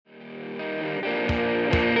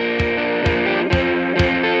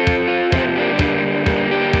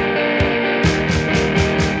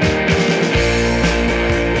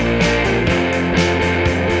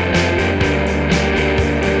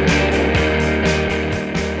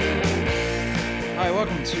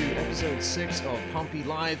6 of Pompey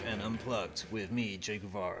Live and Unplugged with me, Jay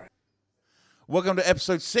Groovara. Welcome to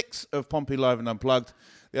episode 6 of Pompey Live and Unplugged,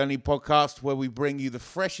 the only podcast where we bring you the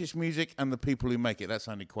freshest music and the people who make it. That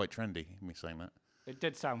sounded quite trendy, me saying that. It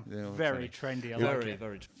did sound very trendy.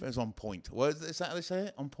 Very. It's on point. Is that how they say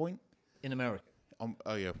it? On point? In America. We're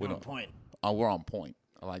on point. Oh, we're on point.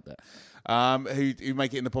 I like that. Who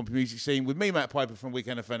make it in the Pompey music scene with me, Matt Piper from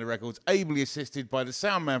Weekend Offender Records, ably assisted by the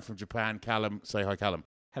sound man from Japan, Callum. Say hi, Callum.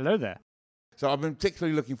 Hello there. So I've been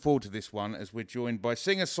particularly looking forward to this one as we're joined by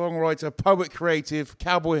singer-songwriter, poet creative,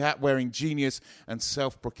 cowboy hat-wearing genius and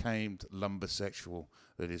self-proclaimed lumbersexual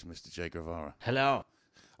that is Mr. Jay Groovara. Hello.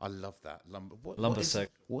 I love that. Lumbersexual.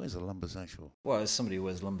 What is a lumbersexual? Well, it's somebody who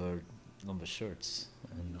wears lumber shirts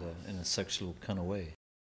and in a sexual kind of way.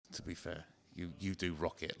 To be fair, you do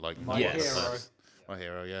rock it like My hero. My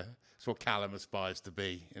hero, yeah. It's what Callum aspires to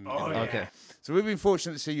be. Okay. So we've been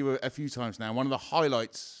fortunate to see you a few times now. One of the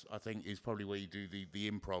highlights, I think, is probably where you do the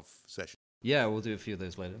improv session. Yeah, we'll do a few of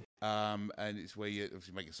those later. And it's where you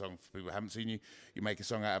obviously make a song for people who haven't seen you. You make a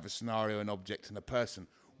song out of a scenario, an object, and a person.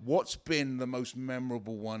 What's been the most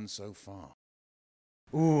memorable one so far?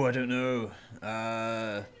 Ooh, I don't know.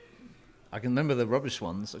 I can remember the rubbish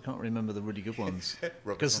ones. I can't remember the really good ones.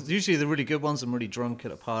 Because usually the really good ones, I'm really drunk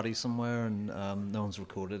at a party somewhere and no one's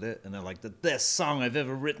recorded it. And they're like, the best song I've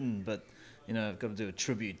ever written. But, I've got to do a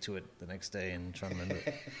tribute to it the next day and try and remember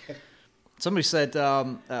it. Somebody said at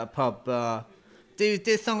a pub, do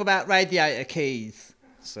a song about radiator keys.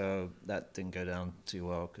 So that didn't go down too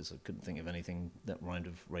well because I couldn't think of anything that rhymed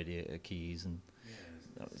with radiator keys. And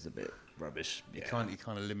that was a bit rubbish. Yeah. You're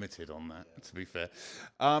kind of limited on that, to be fair.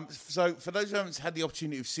 So for those who haven't had the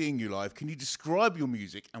opportunity of seeing you live, can you describe your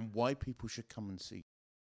music and why people should come and see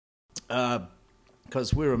you?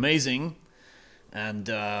 Because we're amazing, and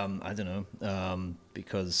I don't know,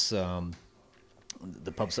 because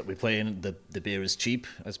the pubs that we play in, the beer is cheap,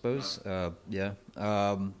 I suppose.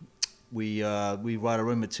 We write our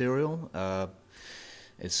own material.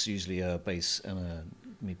 It's usually a bass and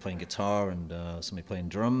me playing guitar and somebody playing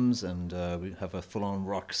drums, and we have a full-on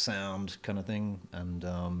rock sound kind of thing. And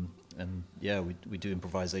we do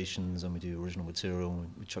improvisations and we do original material.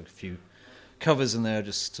 And we chuck a few covers in there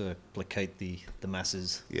just to placate the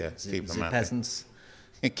masses. Yeah, keep them happy. Peasants.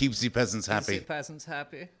 It keeps the peasants happy. Keeps the peasants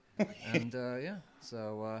happy. And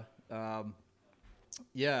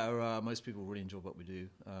most people really enjoy what we do.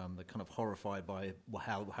 They're kind of horrified by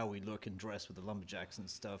how we look and dress with the lumberjacks and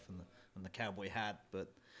stuff and the cowboy hat,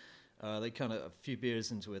 but they kind of, a few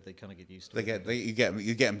beers into it, they kind of get used to it. You get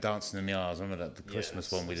them dancing in the aisles. Remember that the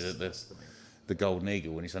Christmas one we did at the Golden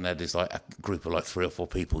Eagle when he suddenly had this like a group of like 3 or 4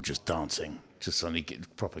 people just dancing, just suddenly get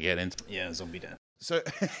into. Yeah, zombie dance. So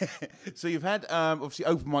you've had obviously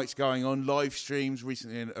open mics going on, live streams,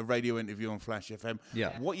 recently a radio interview on Flash FM.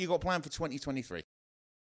 Yeah. What you got planned for 2023?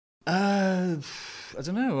 I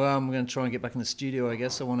don't know. I'm going to try and get back in the studio, I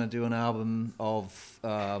guess. I want to do an album of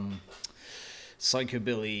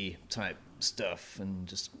psychobilly type stuff and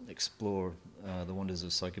just explore the wonders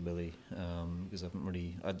of psychobilly, because I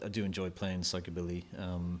do enjoy playing psychobilly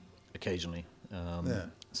occasionally.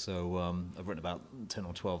 So I've written about 10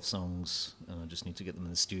 or 12 songs, and I just need to get them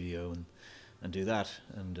in the studio and do that.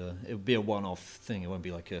 And it would be a one-off thing. It won't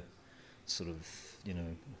be like a sort of,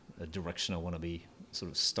 a direction I want to be sort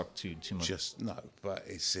of stuck to too much. But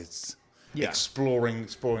it's exploring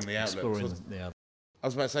the outlet. I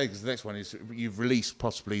was about to say, because the next one is you've released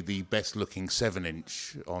possibly the best looking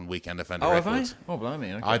 7-inch on Weekend Offender Records. Have I? Oh,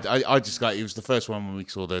 blimey. Okay. I just got it was the first one when we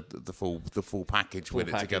saw the full package with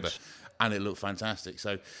it together, and it looked fantastic.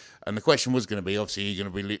 So, and the question was going to be, obviously, you're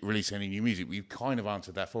going to be releasing any new music, but you've kind of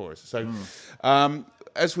answered that for us. So,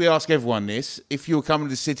 as we ask everyone this, if you're coming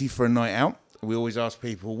to the city for a night out, we always ask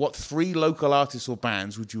people, what 3 local artists or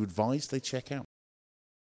bands would you advise they check out?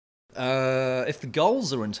 If the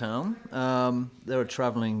Gulls are in town, they're a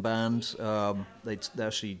travelling band. They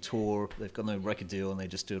actually tour. They've got no record deal, and they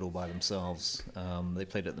just do it all by themselves. They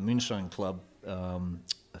played at the Moonshine Club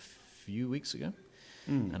a few weeks ago,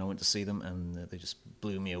 and I went to see them, and they just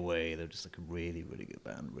blew me away. They're just like a really, really good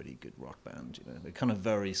band, really good rock band. They're kind of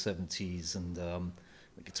very 70s, and the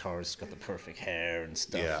guitarist's got the perfect hair and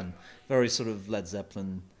stuff, and very sort of Led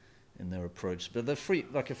Zeppelin in their approach. But they're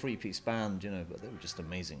like a 3-piece band, but they were just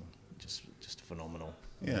amazing. Just phenomenal.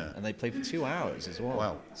 Yeah. And they played for 2 hours as well.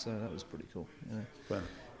 Wow. So that was pretty cool. Well.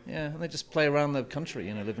 Yeah, and they just play around the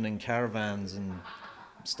country, living in caravans and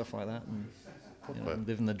stuff like that, and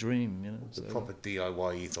living the dream, The proper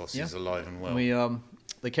DIY ethos is alive and well.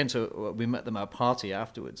 We met them at a party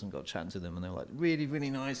afterwards and got chatting to them, and they were like really, really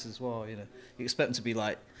nice as well. You expect them to be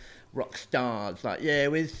like rock stars, like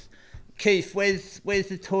with Keith, where's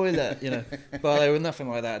the toilet? You know, but they were nothing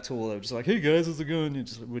like that at all. They were just like, hey guys, how's it going? You're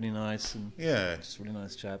just really nice and just really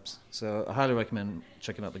nice chaps. So I highly recommend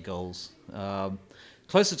checking out the Gulls.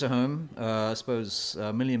 Closer to home, I suppose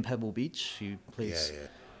Million Pebble Beach, who plays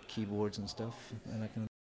keyboards and stuff. And that kind of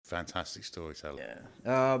fantastic storyteller.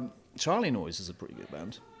 Yeah. Charlie Noise is a pretty good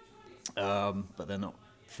band, but they're not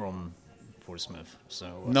from Portsmouth.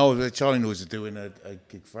 So no, the Charlie Noise are doing a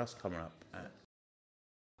gig for us coming up.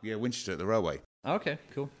 Winchester at the Railway. Okay,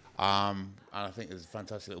 cool. And I think there's a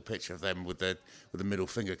fantastic little picture of them with the middle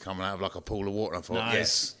finger coming out of like a pool of water. I thought,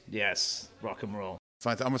 nice. Yes, rock and roll. I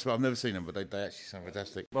must admit, I've never seen them, but they actually sound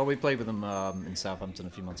fantastic. Well, we played with them in Southampton a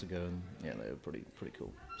few months ago, and they were pretty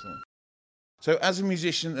cool. So, as a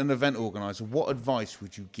musician and event organizer, what advice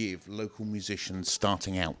would you give local musicians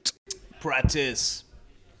starting out? Practice,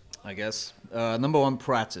 I guess. Number one,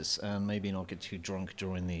 practice, and maybe not get too drunk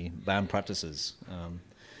during the band practices.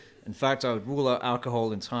 In fact, I would rule out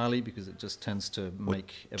alcohol entirely because it just tends to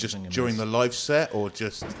make everything. Just during the live set, or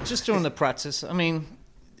just during the practice? I mean,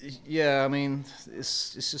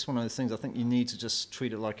 it's just one of those things. I think you need to just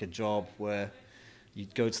treat it like a job where you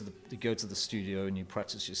go to the studio and you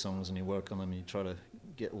practice your songs and you work on them and you try to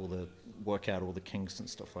work out all the kinks and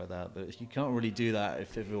stuff like that. But you can't really do that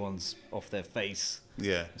if everyone's off their face.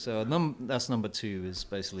 Yeah. So that's number two is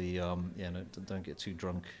basically don't get too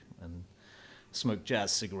drunk and smoke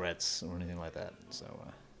jazz cigarettes or anything like that. So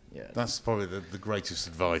that's probably the greatest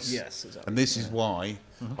advice. Yes, exactly. And this is why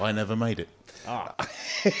I never made it.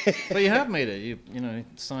 But you have made it. You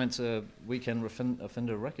signed to Weekend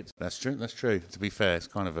Offender Records. That's true. To be fair, it's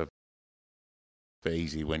kind of a bit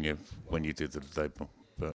easy when you do the label.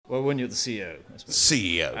 But when you're the CEO. I suppose.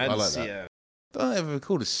 CEO, I like that. I don't ever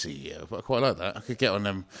called a CEO, but I quite like that. I could get on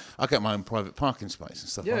them. I get my own private parking space and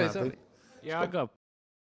stuff like that. Exactly. Yeah, I got a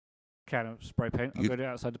can of spray paint. I'll go do it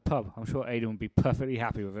outside the pub. I'm sure Aidan would be perfectly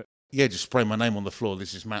happy with it. Yeah, just spray my name on the floor.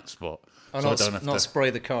 This is Matt's spot. So I don't have to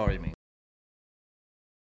spray the car, you mean?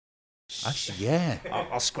 Actually, yeah.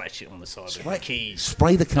 I'll scratch it on the side with the keys.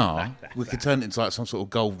 Spray the car. We could turn it into like some sort of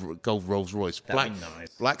gold Rolls Royce. That'd be nice.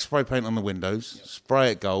 Black spray paint on the windows.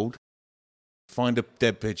 Spray it gold. Find a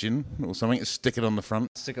dead pigeon or something and stick it on the front.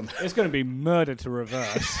 It's going to be murder to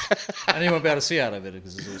reverse. And you won't be able to see out of it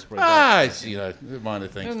because it's all sprayed. It's, minor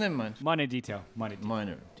things. Never mind. Minor detail.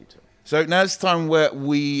 So now it's time where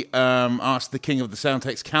we ask the king of the sound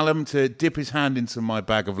techs, Callum, to dip his hand into my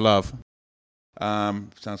bag of love.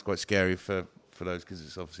 Sounds quite scary for those because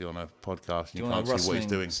it's obviously on a podcast and you can't see what he's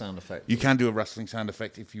doing. Sound effect? You can do a rustling sound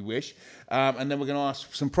effect if you wish. And then we're going to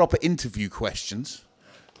ask some proper interview questions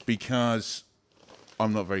because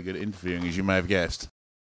I'm not very good at interviewing, as you may have guessed.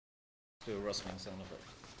 Do a rustling sound effect.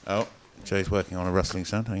 Oh, Jay's working on a rustling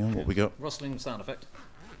sound. Hang on, what we got? Rustling sound effect.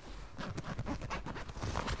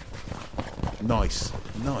 Nice.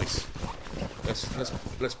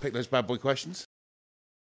 Let's pick those bad boy questions.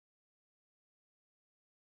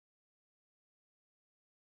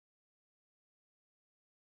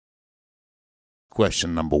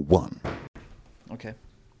 Question number 1. Okay.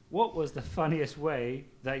 What was the funniest way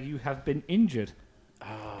that you have been injured?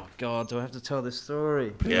 Oh, God, do I have to tell this story?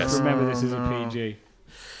 Please remember this is a PG.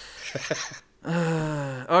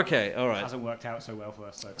 Okay, all right. It hasn't worked out so well for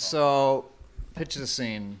us so far. So, picture the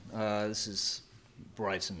scene. This is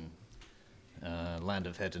Brighton, land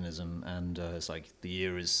of hedonism, and it's like the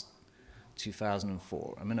year is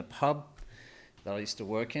 2004. I'm in a pub that I used to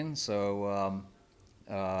work in, so,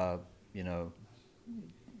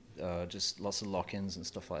 just lots of lock-ins and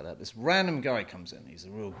stuff like that. This random guy comes in. He's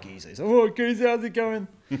a real geezer. He's like, "Oh, geezer, how's it going?"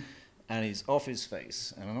 And he's off his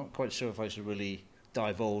face. And I'm not quite sure if I should really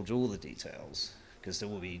divulge all the details because there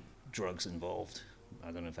will be drugs involved.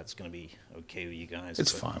 I don't know if that's going to be okay with you guys.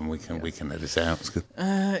 It's fine. We can edit it out. It's good.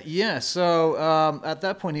 So at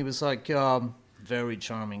that point, he was like very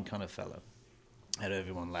charming kind of fellow. Had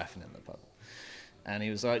everyone laughing in the pub. And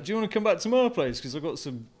he was like, "Do you want to come back to my place? Because I've got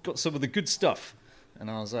some of the good stuff." And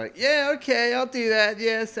I was like, "Yeah, okay, I'll do that.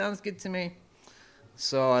 Yeah, sounds good to me."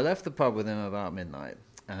 So I left the pub with him about midnight.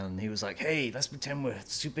 And he was like, "Hey, let's pretend we're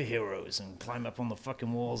superheroes and climb up on the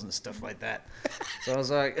fucking walls and stuff like that." So I was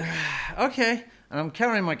like, "Okay." And I'm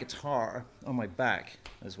carrying my guitar on my back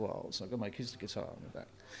as well. So I got my acoustic guitar on my back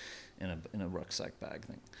in a rucksack bag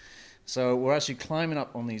thing. So we're actually climbing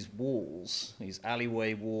up on these walls, these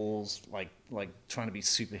alleyway walls, like trying to be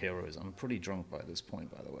superheroes. I'm pretty drunk by this point,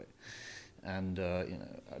 by the way. And, I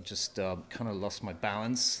just kind of lost my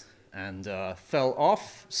balance and fell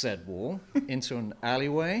off said wall into an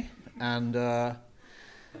alleyway and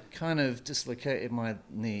kind of dislocated my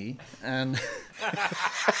knee. And,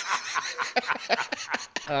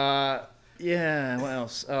 Yeah. What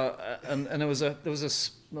else? And there was a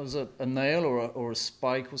nail or a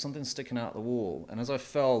spike or something sticking out the wall. And as I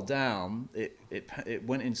fell down, it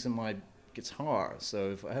went into my guitar.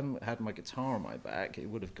 So if I hadn't had my guitar on my back, it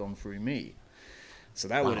would have gone through me. So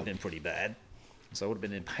that would have been pretty bad. So I would have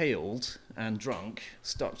been impaled and drunk,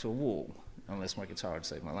 stuck to a wall, unless my guitar had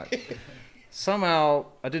saved my life. Somehow,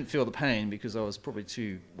 I didn't feel the pain because I was probably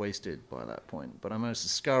too wasted by that point. But I managed to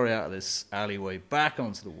scurry out of this alleyway back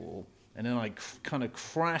onto the wall, and then I kind of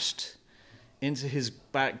crashed into his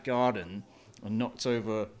back garden and knocked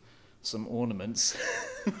over some ornaments.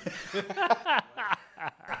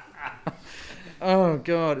 Oh,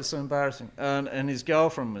 God, it's so embarrassing. And his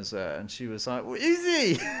girlfriend was there, and she was like, "What is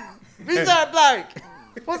he? Who's that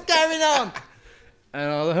bloke? What's going on?" And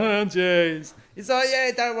I was like, "Oh, jeez." He's like,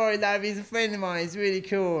 "Yeah, don't worry, love, he's a friend of mine, he's really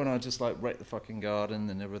cool." And I just, like, wrecked the fucking garden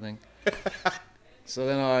and everything. So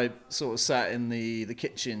then I sort of sat in the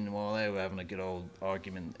kitchen while they were having a good old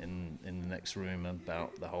argument in the next room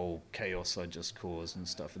about the whole chaos I just caused and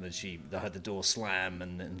stuff. And then they had the door slam,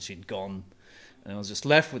 and then she'd gone. And I was just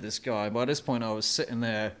left with this guy. By this point, I was sitting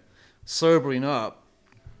there sobering up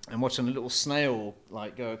and watching a little snail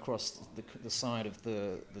like go across the side of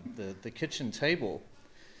the kitchen table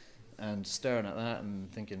and staring at that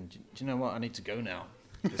and thinking, do you know what? I need to go now.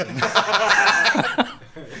 Love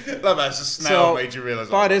that. It's a snail made you realise.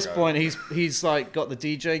 By this point, he's like got the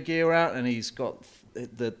DJ gear out and he's got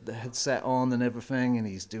the headset on and everything, and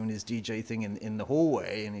he's doing his DJ thing in the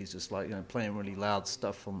hallway, and he's just like playing really loud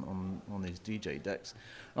stuff on these DJ decks.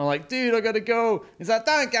 And I'm like, "Dude, I gotta go." He's like,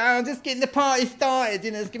 "Don't go, I'm just getting the party started.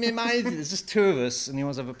 It's gonna be amazing." There's just two of us, and he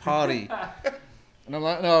wants to have a party. And I'm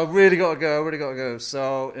like, "No, I really gotta go.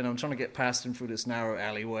 So, I'm trying to get past him through this narrow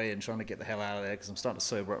alleyway and trying to get the hell out of there because I'm starting to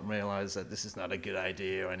sober up and realize that this is not a good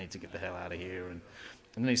idea. I need to get the hell out of here. And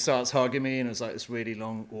then he starts hugging me, and it's like this really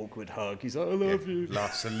long, awkward hug. He's like, "I love you."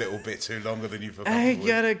 Lasts a little bit too longer than you feel "I comfortable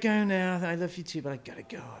gotta go now. I love you too, but I gotta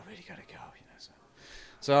go. I really gotta go."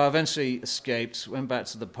 So I eventually escaped, went back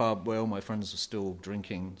to the pub where all my friends were still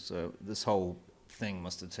drinking. So this whole thing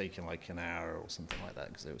must have taken like an hour or something like that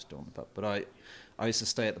because they were still in the pub. But I used to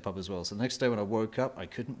stay at the pub as well. So the next day when I woke up, I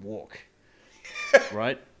couldn't walk.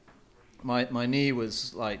 Right? My knee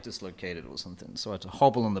was like dislocated or something, so I had to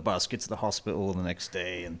hobble on the bus, get to the hospital the next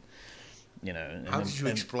day, and How did you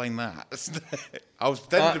explain that? I was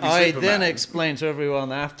I then explained to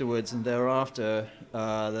everyone afterwards and thereafter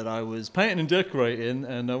that I was painting and decorating,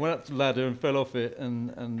 and I went up the ladder and fell off it,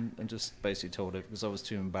 and just basically told it because I was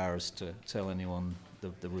too embarrassed to tell anyone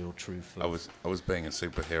the real truth. I was being a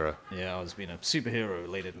superhero. Yeah, I was being a superhero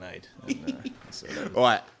late at night. And, All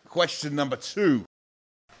right, question number 2.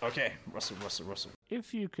 Okay, Russell.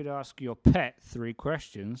 If you could ask your pet 3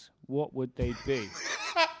 questions, what would they be?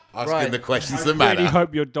 Asking the questions that I matter. really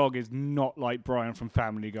hope your dog is not like Brian from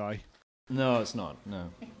Family Guy. No, it's not. No.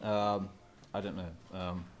 I don't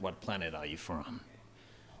know. What planet are you from?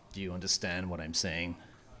 Do you understand what I'm saying?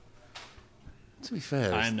 To be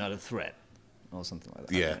fair, I'm not a threat. Or something like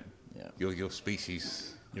that. Yeah. Yeah. Your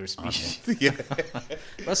species. You're a species. Yeah.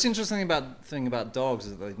 That's the interesting thing about dogs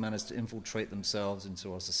is that they've managed to infiltrate themselves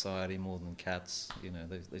into our society more than cats.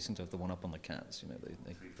 They seem to have the one up on the cats.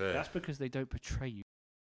 That's because they don't betray you.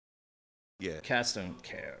 Yeah. Cats don't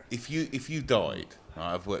care. If you died,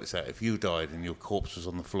 I've worked this out. If you died and your corpse was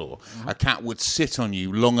on the floor, a cat would sit on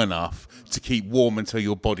you long enough to keep warm until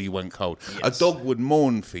your body went cold. Yes. A dog would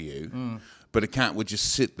mourn for you, but a cat would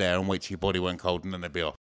just sit there and wait till your body went cold, and then they'd be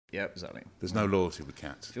off. Yep, exactly. There's no loyalty with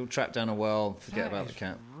cats. If you're trapped down a well, forget That about the is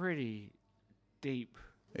cat. really deep.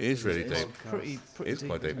 It is really It's deep. pretty It's deep.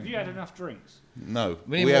 quite deep. Have you had enough drinks? No.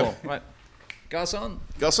 We need more. Right. Garçon.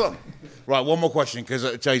 Garçon. Right, one more question,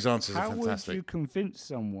 because Jay's answers are How fantastic. would you convince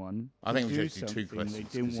someone I to think we do should do 2 something they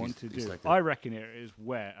questions, didn't 'cause want to he's do? like I reckon it is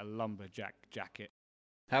wear a lumberjack jacket.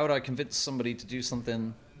 How would I convince somebody to do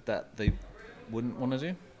something that they wouldn't want to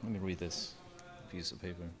do? Let me read this piece of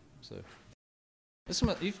paper. So,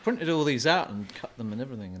 you've printed all these out and cut them and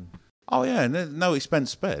everything. And Oh, yeah, no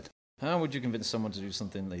expense spared. how would you convince someone to do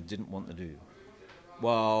something they didn't want to do?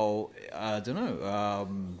 Well, I don't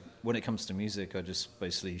know. When it comes to music, I just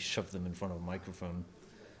basically shove them in front of a microphone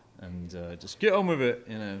and just get on with it,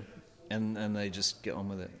 and they just get on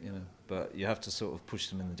with it, But you have to sort of push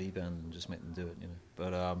them in the deep end and just make them do it,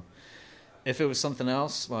 But if it was something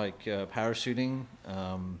else like parachuting,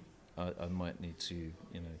 I might need to,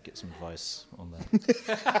 get some advice on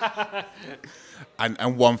that.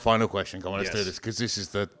 And one final question. Come on, let's do Yes. this, because this is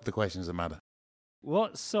the questions that matter.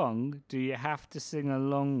 What song do you have to sing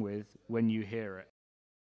along with when you hear it?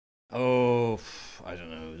 Oh, I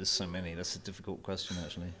don't know. There's so many. That's a difficult question,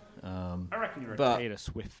 actually. I reckon you're a but- Taylor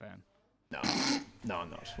Swift fan. No, I'm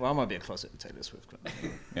not. Well, I might be a closet Taylor Swift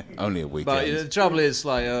fan. Yeah, only a weekend. But the trouble is,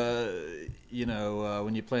 like,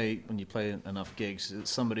 when you play enough gigs,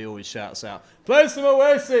 somebody always shouts out, "Play some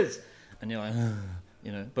Oasis," and you're like,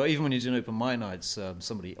 But even when you're doing open mic nights,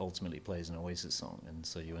 somebody ultimately plays an Oasis song, and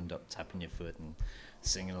so you end up tapping your foot and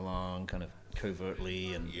singing along, kind of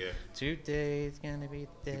covertly. And today's gonna be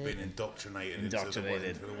the day. You've been indoctrinated.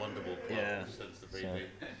 Into the wonderful. Yeah.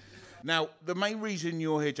 Now, the main reason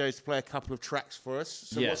you're here, Joe, is to play a couple of tracks for us.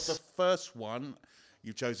 So what's the first one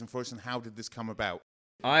you've chosen for us, and how did this come about?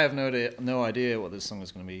 I have no idea what this song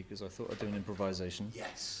is going to be, because I thought I'd do an improvisation.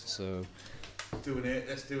 Yes. So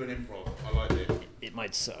let's do an improv. I like it. It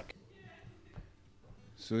might suck.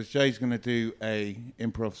 So as Jay's going to do a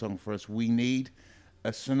improv song for us, we need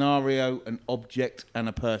a scenario, an object, and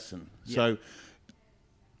a person. Yeah.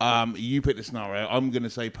 So you pick the scenario. I'm going to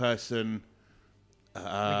say person... we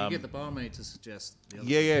can get the barmaid to suggest the other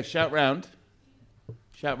thing.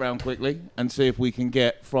 Shout round quickly and see if we can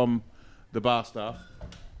get from the bar staff.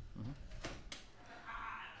 Can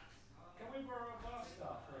we borrow a bar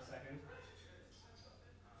staff for a second?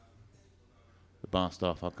 The bar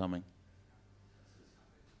staff are coming.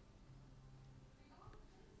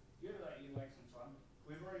 You look like you like some fun.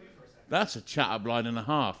 Can we borrow you for a second? That's a chat-up line and a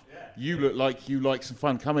half. Yeah. You look like you like some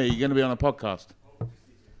fun. Come here, you're going to be on a podcast.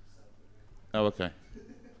 Oh, okay.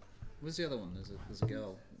 Where's the other one? There's a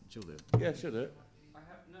girl. She'll do it. Yeah, she'll do it. I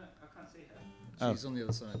can't see her. She's on the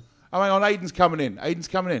other side. Oh, hang on, Aiden's coming in.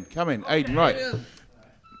 Come in, Aiden, right.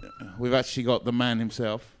 We've actually got the man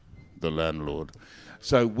himself, the landlord.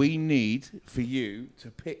 So we need for you to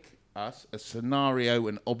pick us a scenario,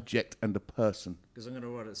 an object, and a person. Because I'm going to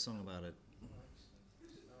write a song about it.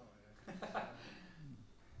 Do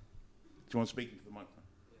you want to speak into the microphone?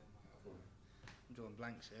 I'm drawing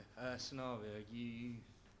blanks here. Scenario, you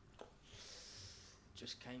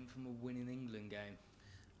just came from a winning England game.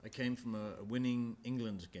 I came from a winning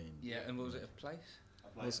England game. Yeah, and what was it, a place?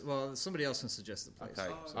 Well, somebody else can suggest the place.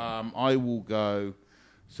 Okay. I will go.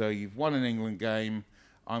 So you've won an England game.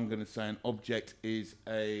 I'm going to say an object is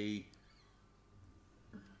a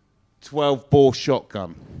 12-bore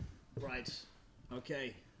shotgun. Right.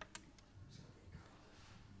 Okay.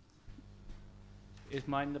 Is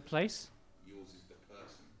mine the place? Yours is the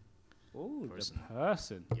person. Oh, Person. the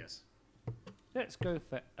person. Yes. Let's go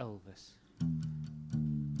for Elvis.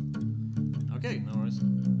 Okay, no worries.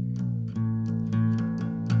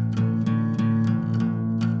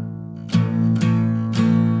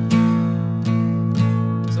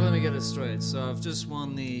 So let me get it straight. So I've just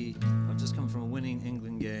come from a winning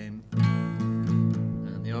England game,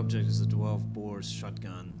 and the object is a 12-bore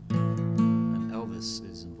shotgun, and Elvis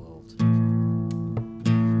is involved.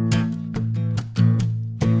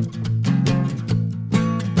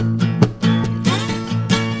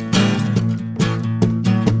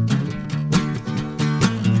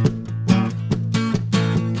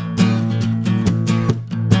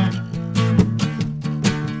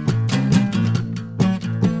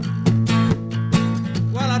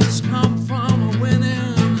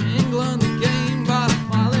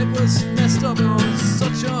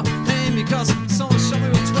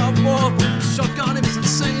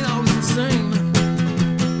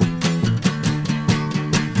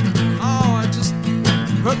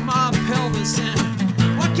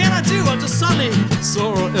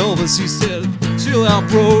 He said, chill out,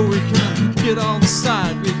 bro, we can get on the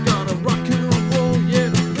side. We gotta rock and roll, yeah,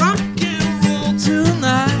 rock and roll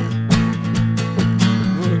tonight.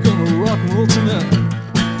 We're gonna rock and roll tonight.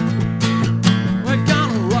 We're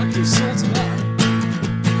gonna rock your soul tonight.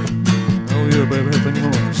 Oh yeah, baby, thank you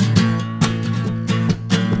very much.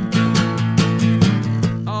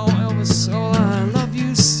 Oh, Elvis, oh, I love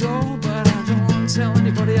you so, but I don't want to tell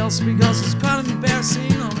anybody else because it's quite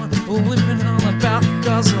embarrassing. I'm limping on my back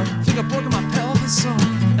because I think I've broken my pelvis. Oh,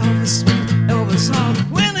 Elvis, sweet Elvis,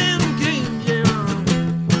 winning game, yeah.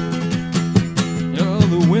 Yeah,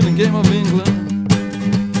 the winning game of England.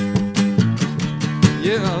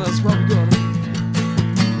 Yeah, that's what we got.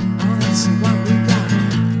 Oh, that's what we got.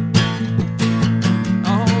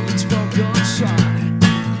 Oh, the 12-gun shot.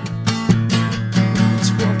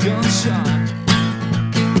 12-gun shot.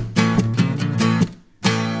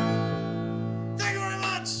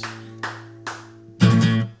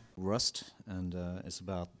 Rust, and it's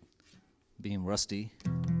about being rusty.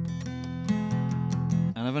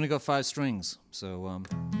 And I've only got 5 strings, so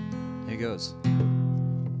here goes.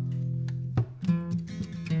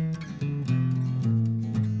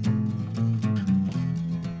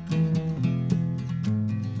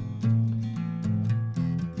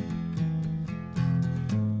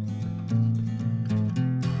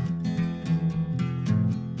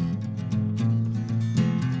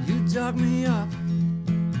 dug me up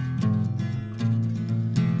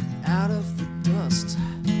out of the dust.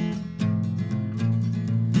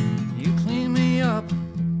 You cleaned me up,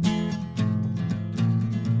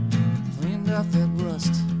 cleaned off that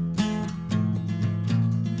rust.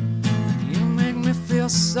 You make me feel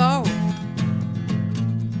so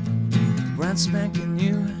brand spanking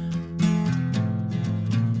new.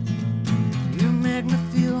 You make me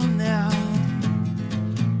feel now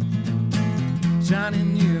shiny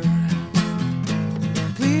new.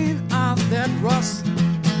 Clean off that rust.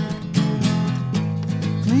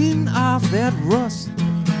 Clean off that rust.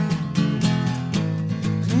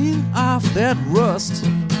 Clean off that rust.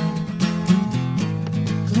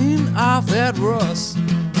 Clean off that rust.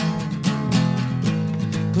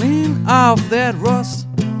 Clean off that rust.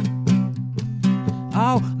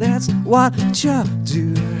 Oh, that's what you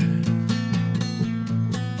do.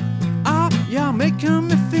 Oh, you're making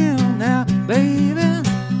me feel now, baby.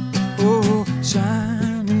 Oh,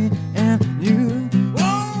 shiny and new.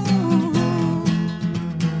 Whoa.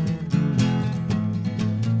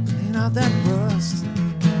 Clean off that rust.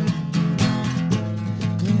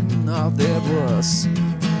 Clean off that rust.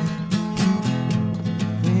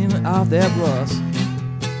 Clean off that rust.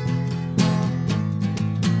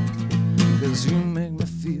 'Cause you make me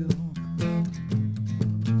feel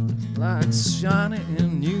like shiny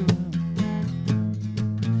and new,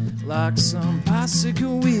 like some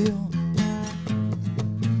bicycle wheel,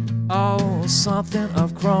 oh, something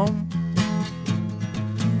of chrome.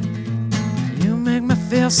 You make me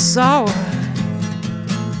feel so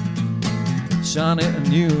shiny and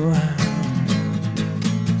new,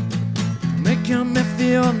 making me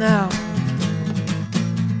feel now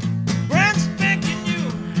brand spanking new.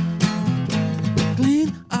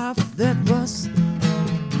 Clean off that rust.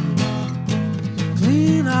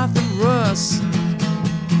 Clean off the rust.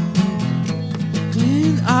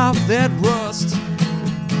 Clean off that rust.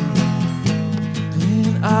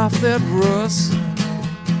 Clean off that rust.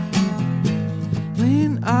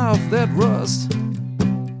 Clean off that rust.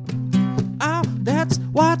 Oh, that's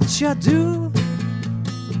what you do.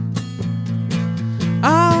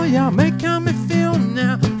 Oh, you're making me feel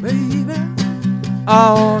now, baby.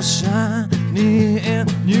 Oh, shiny and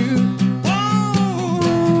new.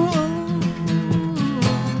 Whoa.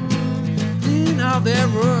 Clean off that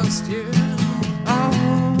rust, yeah.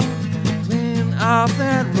 Oh, clean off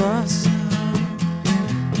that rust.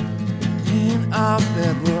 Clean off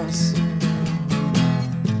that rust.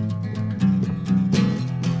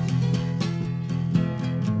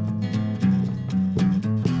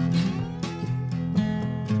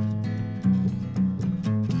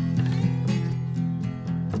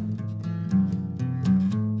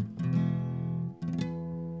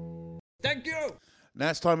 Thank you. Now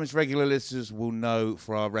it's time, as regular listeners will know,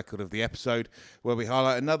 for our record of the episode, where we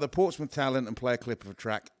highlight another Portsmouth talent and play a clip of a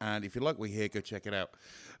track. And if you like what you hear, go check it out.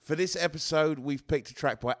 For this episode, we've picked a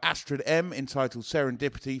track by Astrid M entitled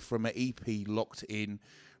Serendipity from an EP Locked In,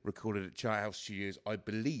 recorded at Charthouse Studios, I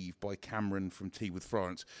believe, by Cameron from Tea with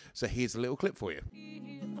Florence. So here's a little clip for you.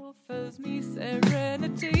 He offers me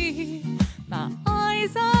serenity. My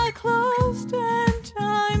eyes are closed and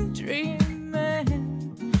I'm dreaming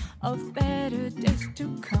of better days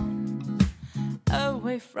to come.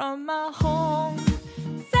 Away from my home,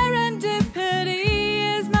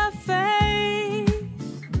 serendipity is my face.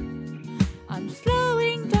 I'm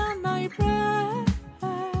slowing down my breath.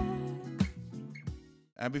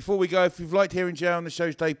 And before we go, if you've liked hearing Jay on the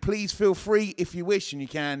show today, please feel free, if you wish and you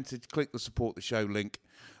can, to click the support the show link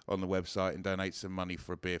on the website and donate some money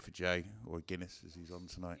for a beer for Jay, or a Guinness as he's on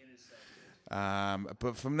tonight.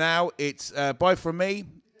 But from now, it's bye from me.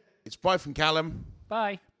 It's bye from Callum.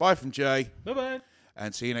 Bye. Bye from Jay. Bye-bye.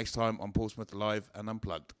 And see you next time on Portsmouth Live and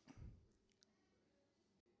Unplugged.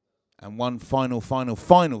 And one final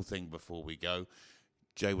thing before we go.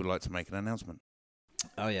 Jay would like to make an announcement.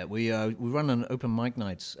 Oh yeah, we run an open mic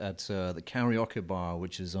night at the Karaoke Bar,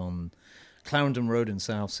 which is on Clarendon Road in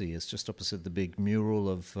Southsea. It's just opposite the big mural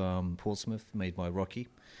of Portsmouth made by Rocky.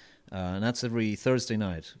 And that's every Thursday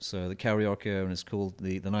night. So the karaoke, and it's called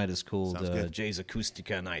the night is called Jay's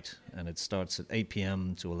Acoustica Night, and it starts at 8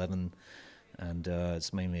 p.m. to 11, and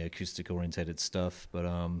it's mainly acoustic orientated stuff. But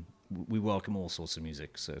we welcome all sorts of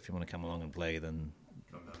music. So if you want to come along and play, then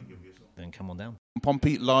come on down.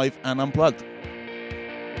 Pompey Live and Unplugged.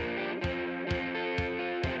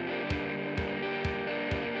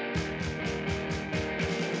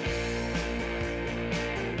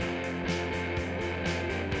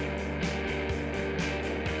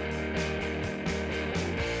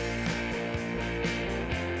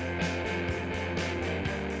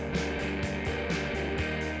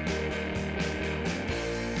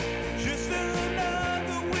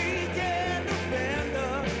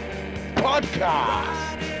 Podcast.